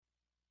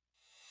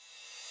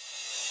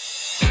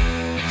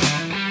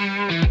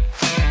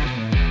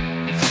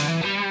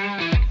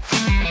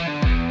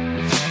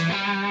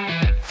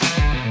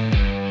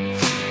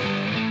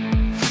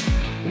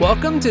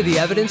Welcome to the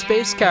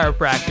Evidence-Based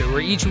Chiropractor,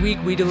 where each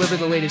week we deliver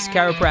the latest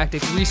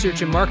chiropractic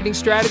research and marketing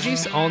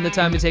strategies, all in the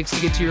time it takes to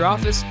get to your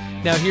office.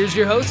 Now here's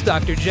your host,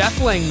 Dr. Jeff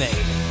Langmaid.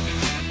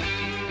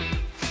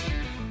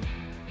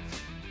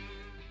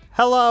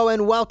 Hello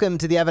and welcome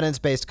to the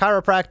Evidence-Based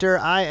Chiropractor.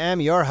 I am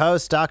your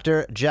host,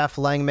 Dr. Jeff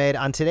Langmaid.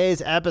 On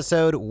today's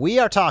episode, we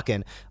are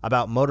talking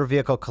about motor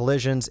vehicle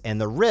collisions and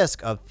the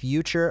risk of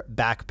future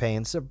back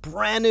pain. It's a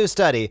brand new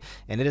study,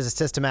 and it is a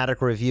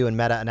systematic review and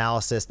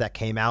meta-analysis that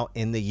came out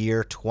in the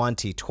year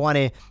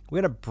 2020.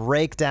 We're going to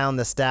break down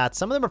the stats.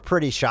 Some of them are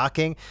pretty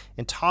shocking,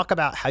 and talk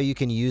about how you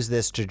can use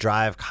this to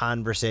drive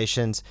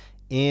conversations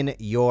in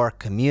your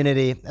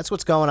community. That's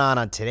what's going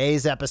on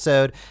today's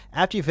episode.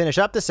 After you finish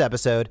up this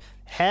episode,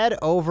 head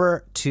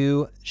over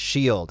to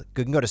Shield.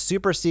 You can go to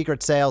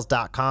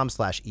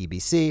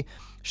supersecretsales.com/EBC.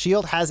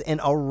 Shield has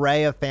an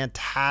array of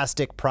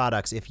fantastic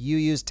products. If you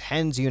use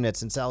TENS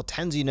units and sell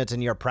TENS units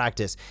in your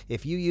practice,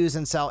 if you use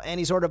and sell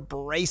any sort of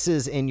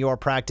braces in your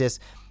practice,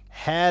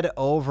 head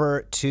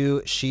over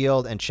to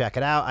Shield and check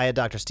it out. I had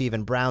Dr.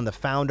 Stephen Brown, the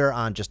founder,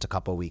 on just a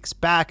couple weeks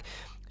back.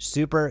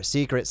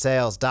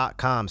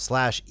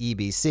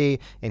 supersecretsales.com/EBC,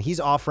 and he's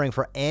offering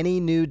for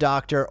any new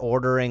doctor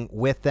ordering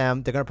with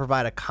them, they're going to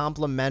provide a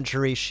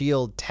complimentary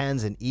Shield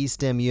TENS and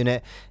eStim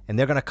unit, and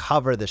they're going to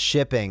cover the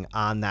shipping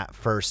on that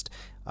first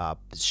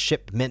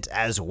shipment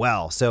as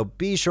well. So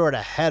be sure to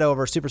head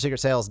over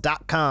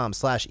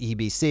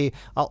supersecretsales.com/EBC.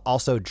 I'll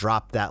also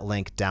drop that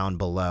link down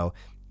below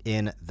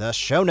in the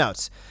show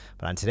notes.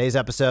 But on today's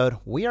episode,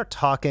 we are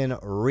talking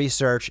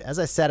research. As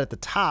I said at the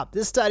top,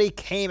 this study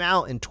came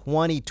out in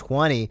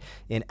 2020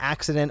 in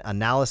Accident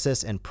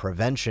Analysis and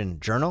Prevention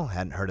Journal.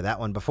 Hadn't heard of that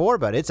one before,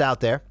 but it's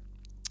out there,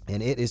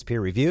 and it is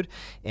peer-reviewed.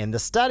 And the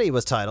study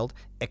was titled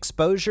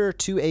Exposure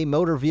to a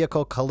Motor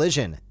Vehicle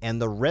Collision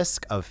and the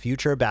Risk of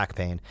Future Back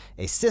Pain,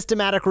 a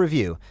Systematic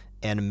Review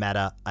and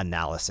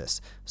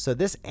meta-analysis. So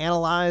this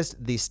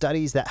analyzed the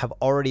studies that have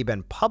already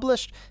been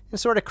published and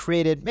sort of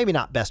created, maybe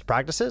not best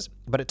practices,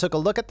 but it took a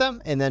look at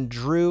them and then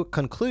drew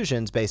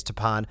conclusions based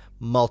upon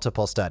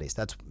multiple studies.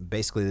 That's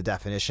basically the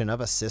definition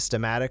of a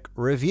systematic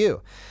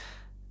review.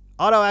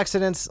 Auto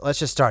accidents, let's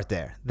just start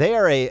there. They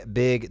are a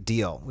big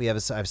deal. I have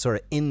a sort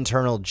of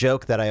internal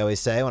joke that I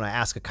always say when I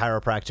ask a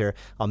chiropractor,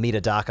 I'll meet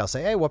a doc, I'll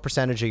say, hey, what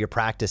percentage of your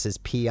practice is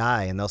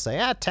PI? And they'll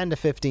say, 10 to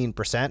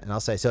 15%. And I'll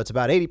say, so it's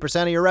about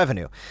 80% of your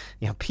revenue.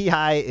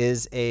 PI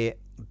is a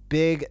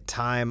big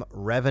time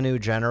revenue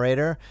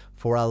generator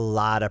for a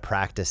lot of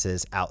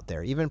practices out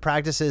there. Even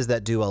practices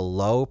that do a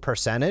low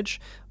percentage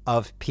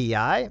of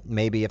PI,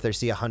 maybe if they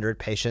see 100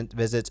 patient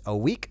visits a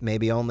week,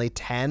 maybe only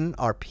 10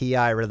 are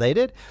PI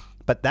related.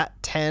 But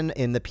that 10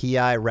 in the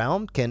PI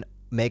realm can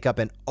make up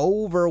an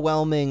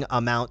overwhelming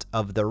amount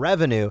of the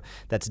revenue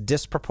that's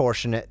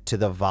disproportionate to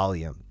the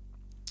volume.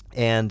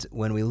 And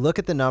when we look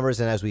at the numbers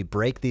and as we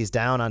break these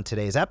down on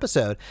today's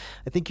episode,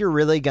 I think you're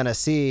really going to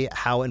see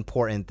how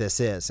important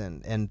this is.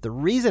 And the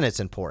reason it's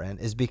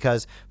important is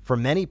because for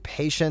many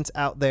patients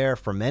out there,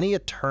 for many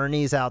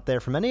attorneys out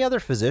there, for many other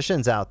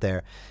physicians out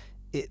there,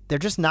 they're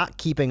just not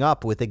keeping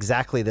up with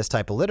exactly this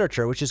type of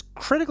literature, which is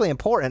critically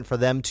important for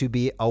them to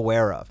be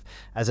aware of.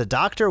 As a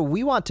doctor,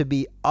 we want to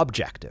be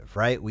objective,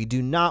 right? We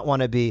do not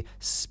want to be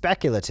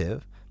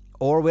speculative,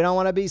 or we don't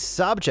want to be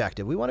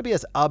subjective. We want to be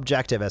as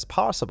objective as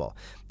possible.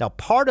 Now,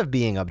 part of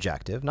being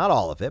objective, not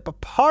all of it, but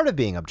part of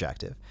being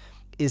objective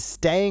is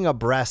staying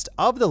abreast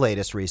of the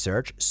latest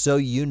research so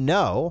you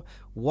know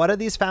what are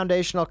these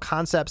foundational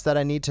concepts that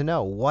I need to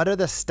know? What are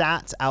the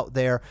stats out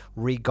there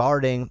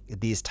regarding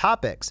these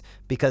topics?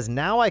 Because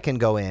now I can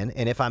go in,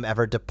 and if I'm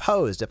ever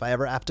deposed, if I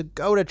ever have to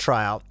go to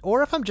trial,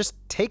 or if I'm just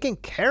taking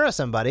care of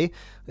somebody,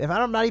 if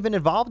I'm not even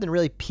involved in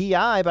really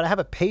PI, but I have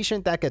a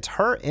patient that gets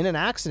hurt in an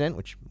accident,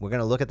 which we're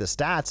going to look at the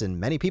stats, and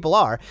many people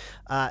are,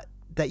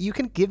 that you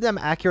can give them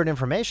accurate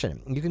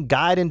information. You can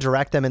guide and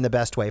direct them in the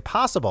best way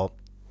possible.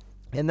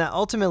 And that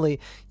ultimately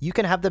you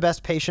can have the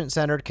best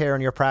patient-centered care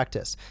in your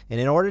practice. And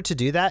in order to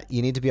do that,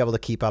 you need to be able to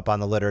keep up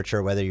on the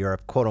literature, whether you're a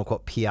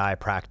quote-unquote PI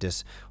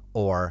practice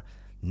or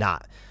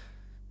not.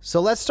 So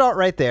let's start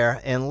right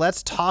there, and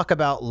let's talk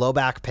about low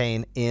back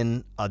pain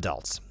in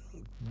adults.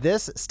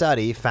 This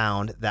study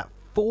found that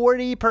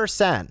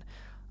 40%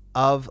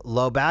 of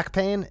low back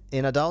pain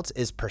in adults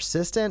is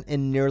persistent,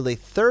 and nearly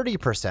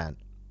 30%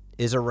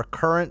 is a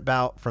recurrent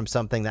bout from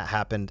something that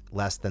happened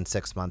less than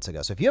 6 months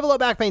ago. So if you have a low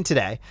back pain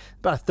today,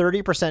 about a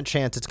 30%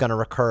 chance it's going to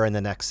recur in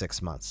the next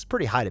 6 months. It's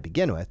pretty high to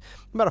begin with.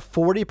 About a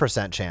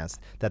 40% chance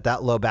that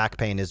that low back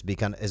pain is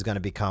going to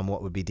become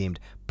what would be deemed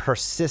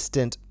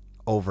persistent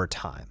over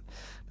time.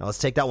 Now let's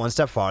take that one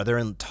step farther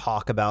and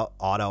talk about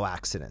auto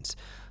accidents.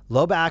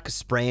 Low back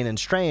sprain and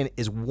strain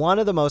is one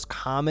of the most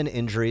common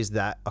injuries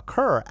that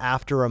occur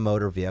after a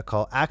motor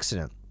vehicle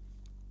accident.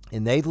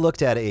 And they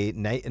looked at a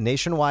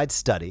nationwide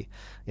study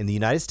in the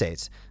United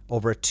States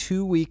over a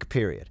 2-week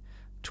period.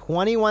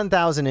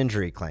 21,000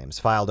 injury claims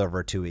filed over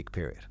a 2-week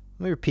period.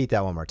 Let me repeat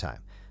that one more time.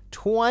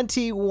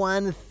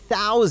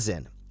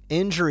 21,000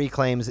 injury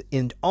claims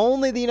in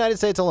only the United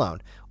States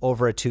alone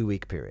over a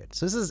 2-week period.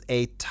 So this is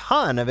a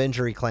ton of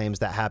injury claims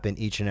that happen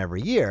each and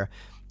every year.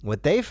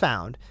 what they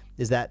found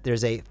is that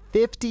there's a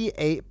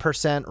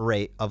 58%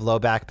 rate of low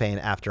back pain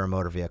after a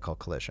motor vehicle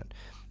collision,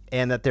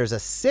 and that there's a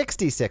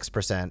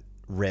 66%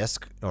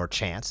 risk or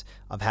chance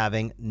of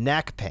having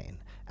neck pain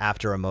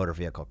after a motor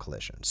vehicle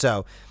collision.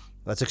 So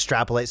let's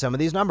extrapolate some of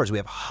these numbers. We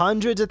have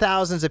hundreds of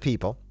thousands of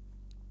people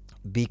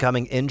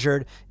becoming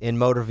injured in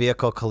motor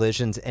vehicle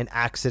collisions and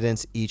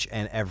accidents each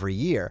and every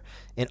year.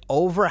 And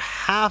over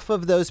half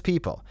of those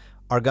people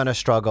are going to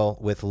struggle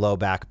with low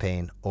back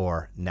pain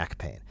or neck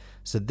pain.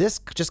 So this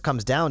just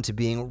comes down to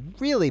being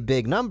really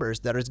big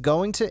numbers that is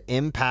going to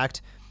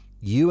impact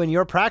you and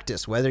your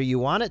practice, whether you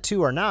want it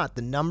to or not.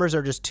 The numbers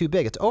are just too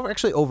big. It's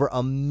actually over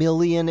 1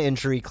 million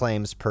injury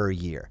claims per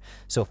year.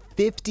 So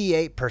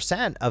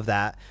 58% of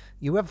that,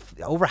 you have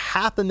over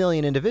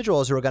 500,000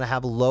 individuals who are going to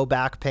have low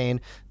back pain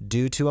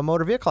due to a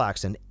motor vehicle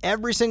accident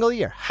every single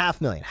year.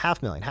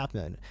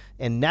 500,000.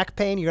 And neck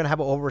pain, you're going to have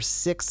over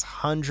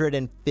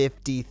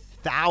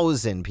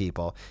 650,000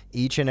 people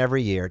each and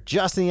every year,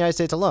 just in the United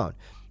States alone.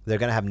 They're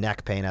going to have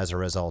neck pain as a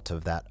result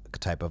of that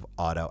type of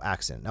auto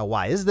accident. Now,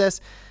 why is this?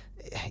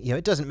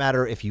 It doesn't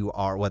matter if you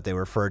are what they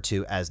refer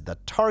to as the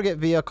target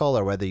vehicle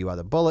or whether you are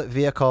the bullet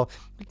vehicle.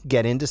 We can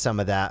get into some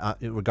of that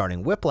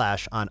regarding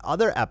whiplash on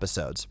other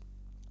episodes.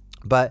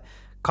 But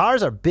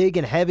cars are big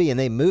and heavy and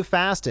they move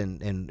fast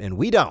and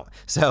we don't.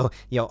 So,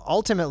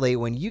 ultimately,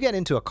 when you get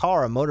into a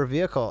car, a motor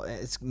vehicle,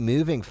 it's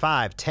moving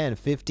 5, 10,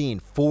 15,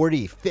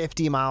 40,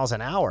 50 miles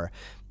an hour.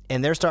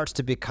 And there starts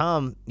to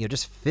become,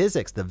 just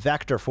physics. The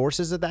vector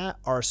forces of that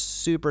are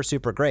super,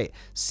 super great.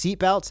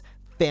 Seatbelts,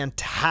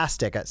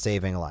 fantastic at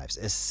saving lives,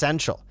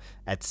 essential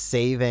at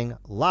saving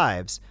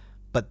lives,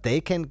 but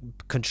they can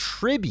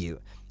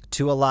contribute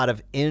to a lot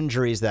of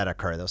injuries that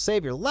occur. They'll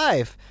save your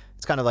life.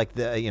 It's kind of like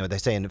they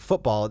say in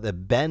football, the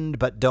bend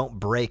but don't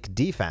break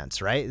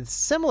defense, right? It's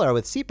similar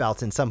with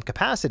seatbelts in some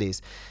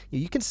capacities.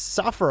 You can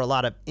suffer a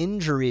lot of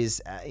injuries,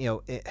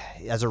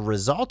 as a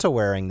result of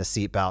wearing the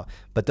seatbelt,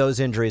 but those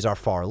injuries are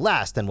far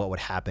less than what would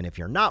happen if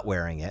you're not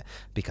wearing it,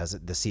 because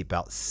the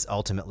seatbelt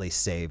ultimately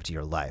saved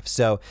your life.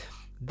 So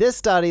this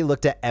study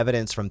looked at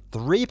evidence from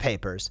 3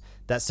 papers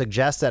that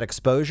suggests that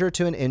exposure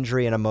to an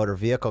injury in a motor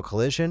vehicle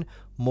collision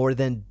more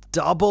than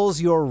doubles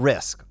your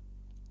risk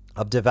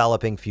of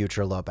developing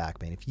future low back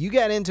pain. If you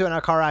get into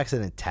a car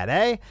accident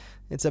today,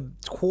 it's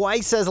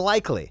twice as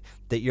likely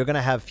that you're going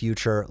to have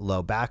future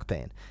low back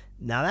pain.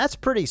 Now, that's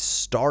pretty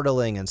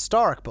startling and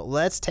stark, but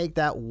let's take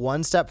that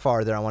one step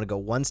farther. I want to go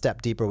one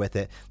step deeper with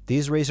it.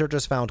 These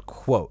researchers found,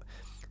 quote,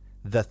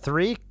 the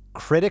 3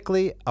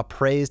 critically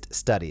appraised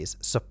studies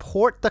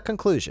support the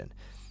conclusion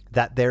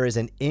that there is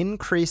an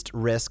increased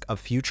risk of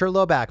future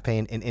low back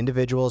pain in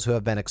individuals who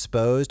have been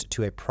exposed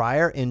to a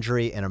prior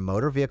injury in a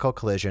motor vehicle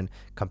collision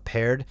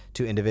compared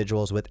to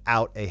individuals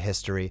without a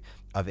history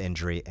of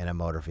injury in a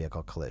motor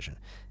vehicle collision.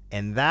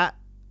 And that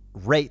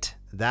rate,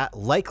 that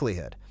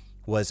likelihood,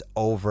 was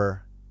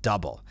over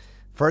double.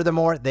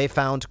 Furthermore, they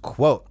found,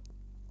 quote,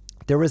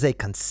 there was a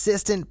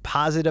consistent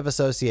positive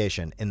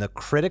association in the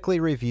critically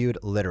reviewed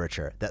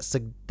literature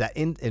that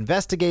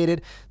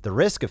investigated the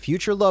risk of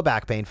future low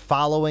back pain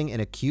following an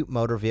acute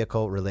motor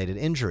vehicle-related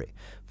injury.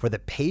 For the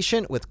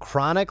patient with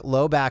chronic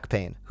low back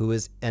pain who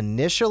was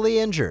initially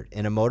injured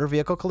in a motor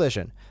vehicle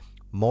collision,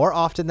 more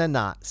often than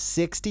not,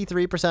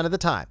 63% of the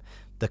time,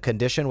 the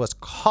condition was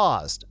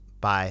caused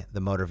by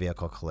the motor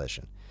vehicle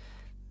collision.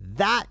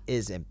 That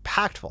is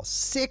impactful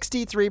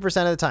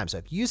 63% of the time. So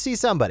if you see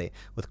somebody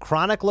with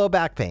chronic low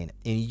back pain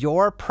in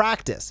your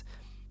practice,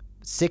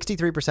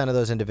 63% of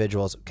those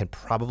individuals can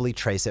probably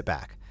trace it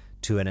back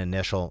to an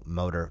initial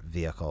motor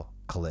vehicle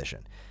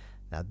collision.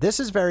 Now,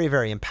 this is very,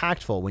 very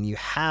impactful when you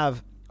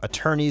have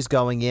attorneys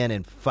going in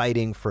and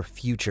fighting for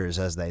futures,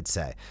 as they'd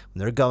say. When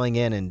they're going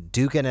in and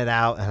duking it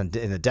out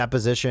in a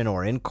deposition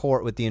or in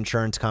court with the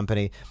insurance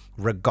company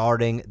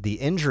regarding the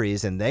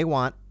injuries, and they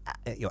want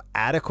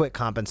adequate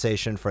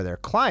compensation for their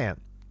client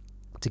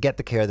to get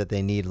the care that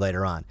they need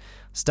later on.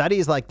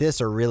 Studies like this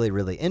are really,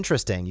 really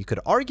interesting. You could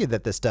argue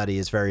that this study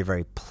is very,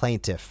 very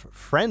plaintiff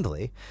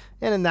friendly.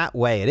 And in that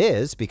way it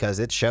is, because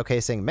it's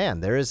showcasing,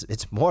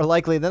 it's more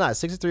likely than not,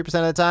 63%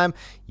 of the time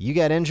you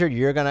get injured,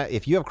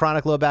 if you have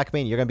chronic low back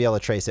pain, you're going to be able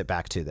to trace it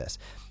back to this.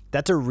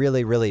 That's a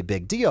really, really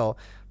big deal.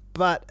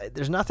 But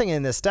there's nothing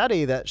in this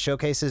study that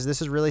showcases this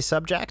is really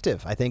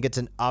subjective. I think it's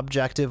an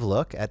objective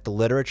look at the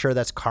literature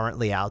that's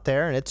currently out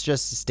there, and it's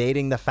just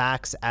stating the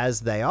facts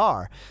as they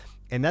are.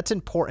 And that's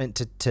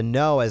important to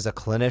know as a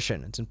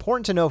clinician. It's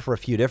important to know for a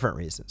few different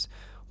reasons.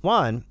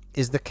 One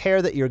is the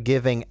care that you're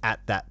giving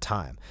at that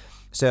time.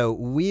 So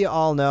we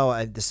all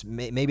know,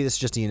 maybe this is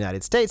just a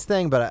United States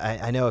thing, but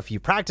I know if you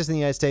practice in the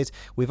United States,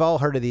 we've all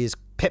heard of these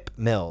PIP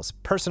mills,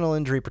 personal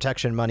injury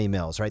protection money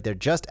mills, right? They're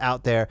just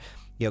out there,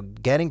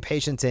 getting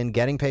patients in,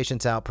 getting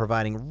patients out,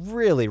 providing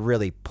really,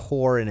 really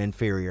poor and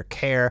inferior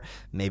care,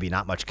 maybe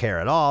not much care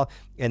at all.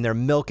 And they're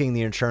milking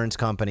the insurance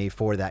company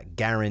for that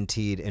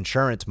guaranteed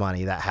insurance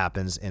money that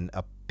happens in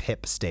a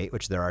PIP state,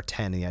 which there are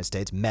 10 in the United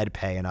States,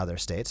 MedPay in other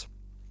states.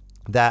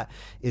 that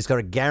is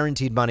sort of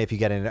guaranteed money if you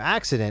get in an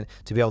accident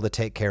to be able to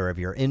take care of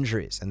your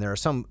injuries. And there are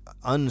some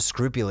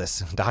unscrupulous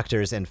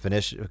doctors and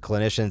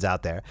clinicians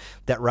out there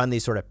that run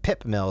these sort of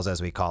PIP mills,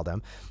 as we call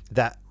them,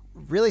 that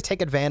really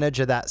take advantage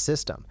of that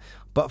system.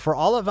 But for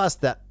all of us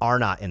that are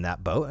not in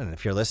that boat, and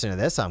if you're listening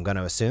to this, I'm going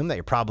to assume that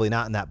you're probably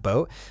not in that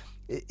boat,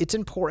 it's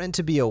important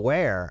to be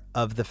aware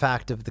of the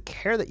fact of the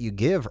care that you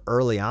give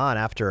early on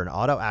after an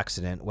auto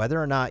accident,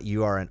 whether or not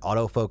you are an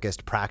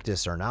auto-focused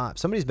practice or not. If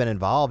somebody's been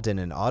involved in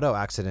an auto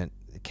accident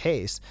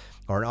case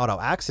or an auto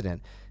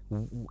accident,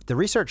 the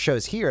research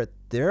shows here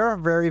they're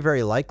very,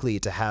 very likely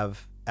to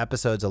have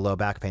episodes of low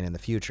back pain in the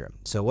future.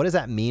 So what does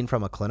that mean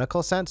from a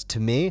clinical sense? To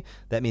me,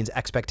 that means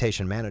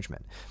expectation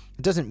management.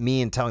 It doesn't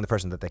mean telling the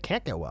person that they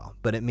can't get well,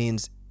 but it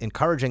means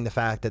encouraging the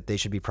fact that they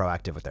should be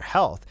proactive with their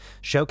health,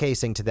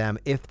 showcasing to them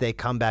if they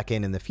come back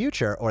in the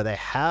future or they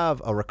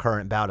have a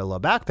recurrent bout of low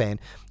back pain,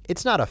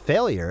 it's not a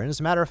failure. And as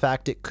a matter of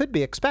fact, it could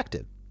be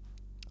expected.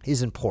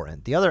 Is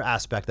important. The other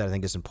aspect that I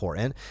think is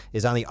important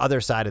is on the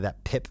other side of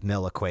that PIP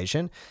mill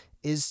equation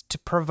is to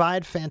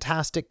provide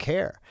fantastic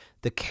care.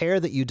 The care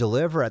that you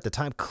deliver at the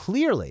time.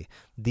 Clearly,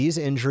 these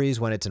injuries,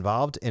 when it's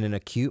involved in an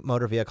acute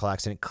motor vehicle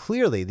accident,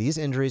 clearly these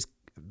injuries,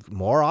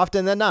 more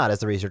often than not, as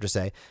the researchers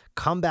say,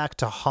 come back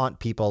to haunt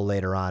people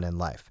later on in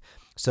life.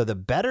 So the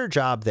better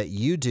job that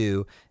you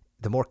do,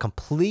 the more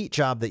complete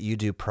job that you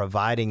do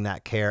providing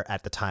that care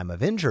at the time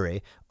of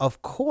injury,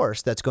 of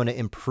course, that's going to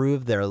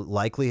improve their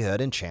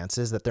likelihood and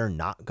chances that they're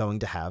not going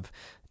to have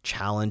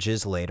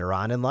challenges later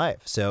on in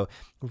life. So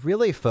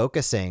really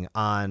focusing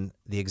on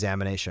the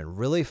examination,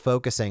 really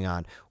focusing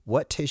on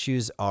what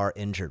tissues are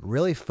injured,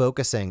 really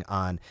focusing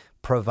on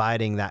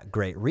providing that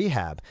great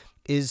rehab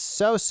is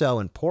so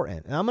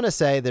important. And I'm going to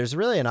say there's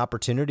really an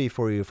opportunity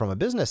for you from a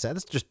business side.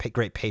 This is just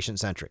great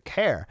patient-centric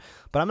care.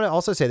 But I'm going to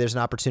also say there's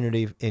an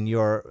opportunity in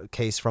your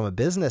case from a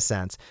business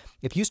sense.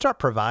 If you start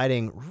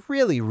providing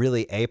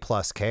really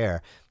A-plus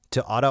care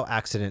to auto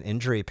accident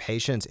injury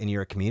patients in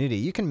your community,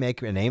 you can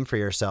make a name for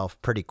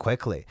yourself pretty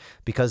quickly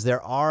because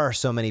there are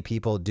so many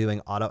people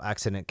doing auto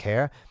accident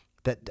care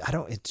that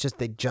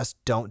they just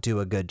don't do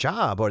a good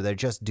job, or they're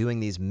just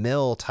doing these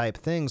mill type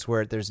things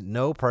where there's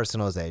no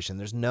personalization,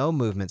 there's no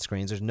movement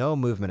screens, there's no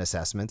movement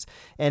assessments.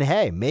 And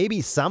hey,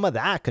 maybe some of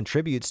that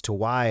contributes to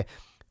why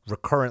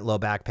recurrent low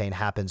back pain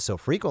happens so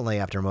frequently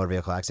after a motor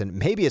vehicle accident.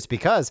 Maybe it's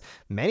because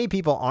many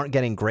people aren't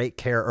getting great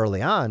care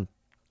early on,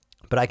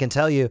 but I can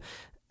tell you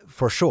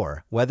for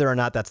sure, whether or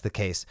not that's the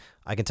case,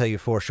 I can tell you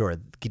for sure,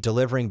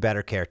 delivering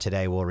better care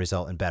today will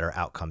result in better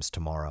outcomes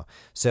tomorrow.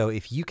 So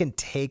if you can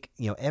take,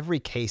 every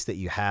case that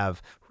you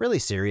have really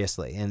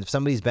seriously, and if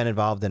somebody's been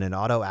involved in an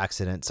auto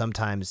accident,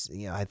 sometimes,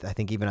 I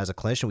think even as a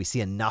clinician, we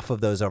see enough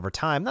of those over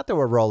time. Not that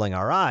we're rolling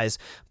our eyes,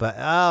 but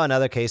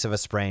another case of a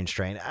sprain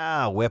strain,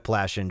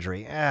 whiplash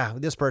injury,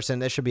 this person,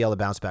 they should be able to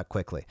bounce back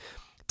quickly.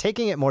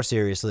 Taking it more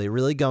seriously,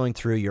 really going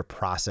through your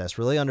process,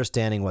 really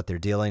understanding what they're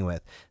dealing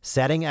with,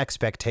 setting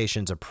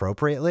expectations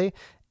appropriately,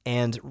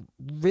 and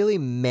really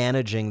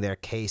managing their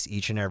case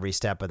each and every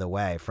step of the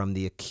way, from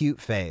the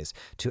acute phase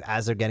to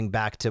as they're getting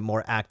back to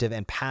more active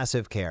and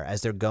passive care,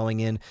 as they're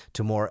going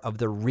into more of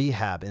the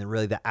rehab and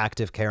really the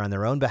active care on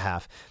their own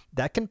behalf.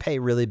 That can pay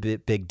really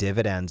big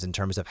dividends in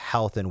terms of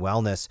health and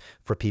wellness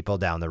for people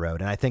down the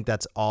road. And I think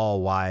that's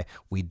all why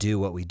we do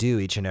what we do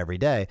each and every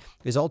day,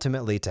 is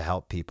ultimately to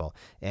help people.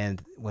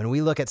 And when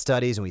we look at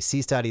studies and we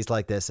see studies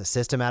like this, a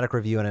systematic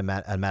review and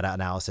a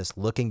meta-analysis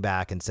looking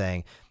back and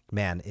saying,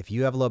 man, if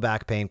you have low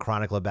back pain,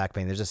 chronic low back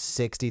pain, there's a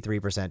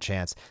 63%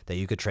 chance that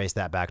you could trace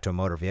that back to a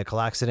motor vehicle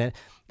accident.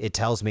 It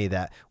tells me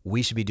that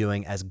we should be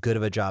doing as good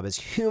of a job as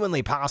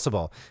humanly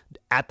possible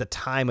at the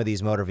time of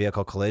these motor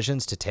vehicle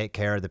collisions to take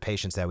care of the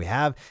patients that we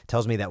have. It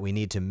tells me that we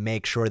need to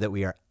make sure that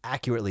we are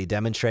accurately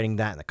demonstrating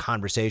that in the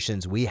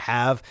conversations we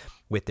have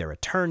with their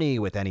attorney,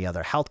 with any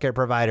other healthcare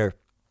provider.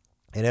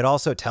 And it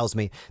also tells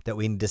me that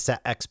we need to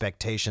set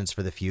expectations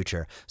for the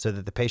future so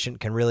that the patient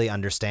can really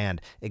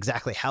understand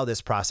exactly how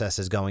this process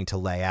is going to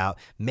lay out,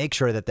 make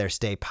sure that they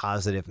stay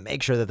positive,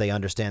 make sure that they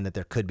understand that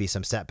there could be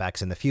some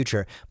setbacks in the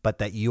future, but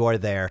that you are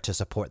there to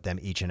support them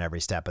each and every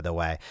step of the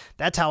way.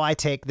 That's how I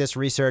take this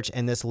research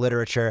and this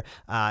literature.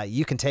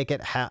 You can take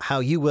it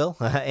how you will.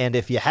 And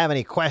if you have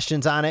any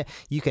questions on it,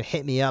 you can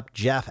hit me up,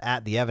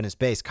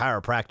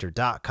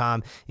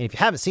 Jeff@theevidencebasedchiropractor.com. And if you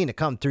haven't seen it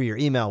come through your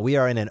email, we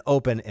are in an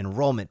open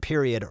enrollment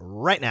period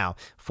right now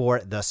for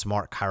the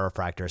Smart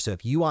Chiropractor. So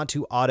if you want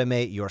to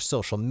automate your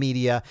social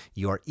media,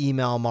 your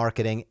email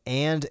marketing,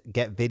 and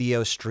get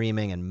video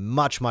streaming and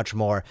much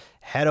more,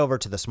 head over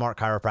to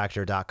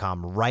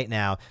thesmartchiropractor.com right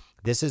now.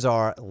 This is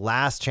our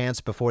last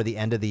chance before the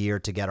end of the year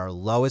to get our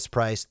lowest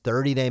price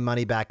 30-day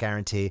money-back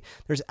guarantee.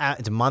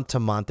 It's month to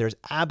month. There's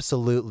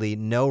absolutely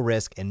no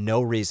risk and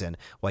no reason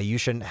why you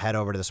shouldn't head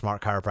over to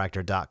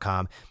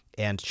thesmartchiropractor.com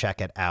and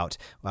check it out.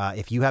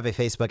 If you have a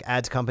Facebook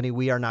ads company,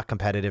 we are not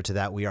competitive to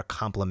that. We are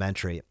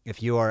complementary.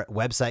 If your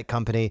website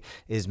company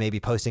is maybe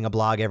posting a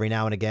blog every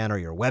now and again, or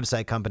your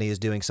website company is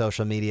doing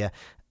social media,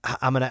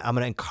 I'm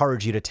gonna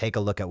encourage you to take a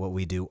look at what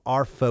we do.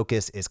 Our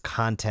focus is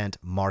content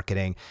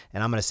marketing,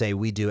 and I'm gonna say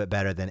we do it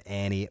better than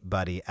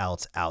anybody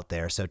else out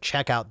there. So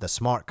check out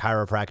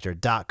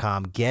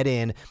thesmartchiropractor.com. Get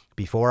in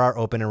before our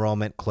open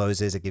enrollment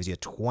closes. It gives you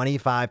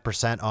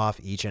 25% off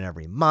each and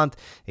every month.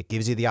 It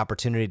gives you the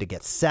opportunity to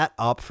get set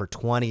up for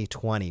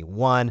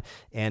 2021,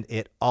 and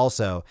it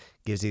also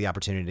gives you the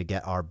opportunity to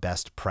get our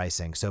best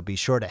pricing. So be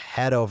sure to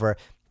head over.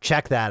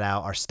 Check that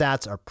out. Our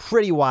stats are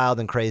pretty wild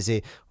and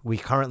crazy. We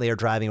currently are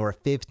driving over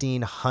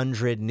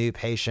 1,500 new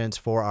patients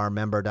for our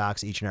member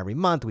docs each and every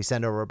month. We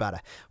send over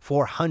about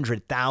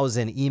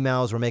 400,000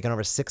 emails. We're making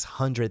over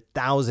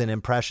 600,000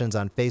 impressions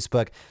on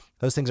Facebook.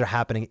 Those things are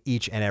happening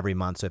each and every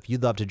month. So if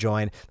you'd love to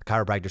join the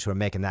chiropractors who are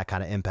making that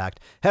kind of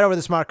impact, head over to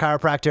the Smart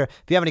Chiropractor.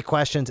 If you have any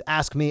questions,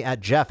 ask me at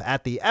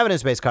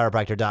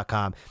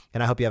jeff@theevidencebasedchiropractor.com.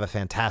 And I hope you have a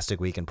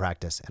fantastic week in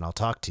practice, and I'll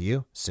talk to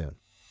you soon.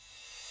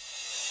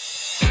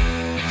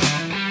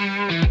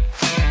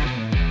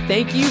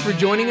 Thank you for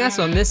joining us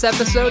on this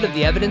episode of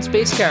The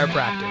Evidence-Based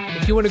Chiropractor.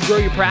 If you want to grow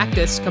your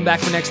practice, come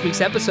back for next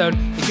week's episode.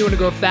 If you want to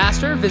grow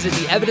faster, visit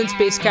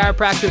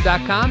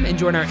theevidencebasedchiropractor.com and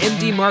join our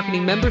MD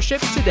Marketing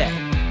membership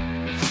today.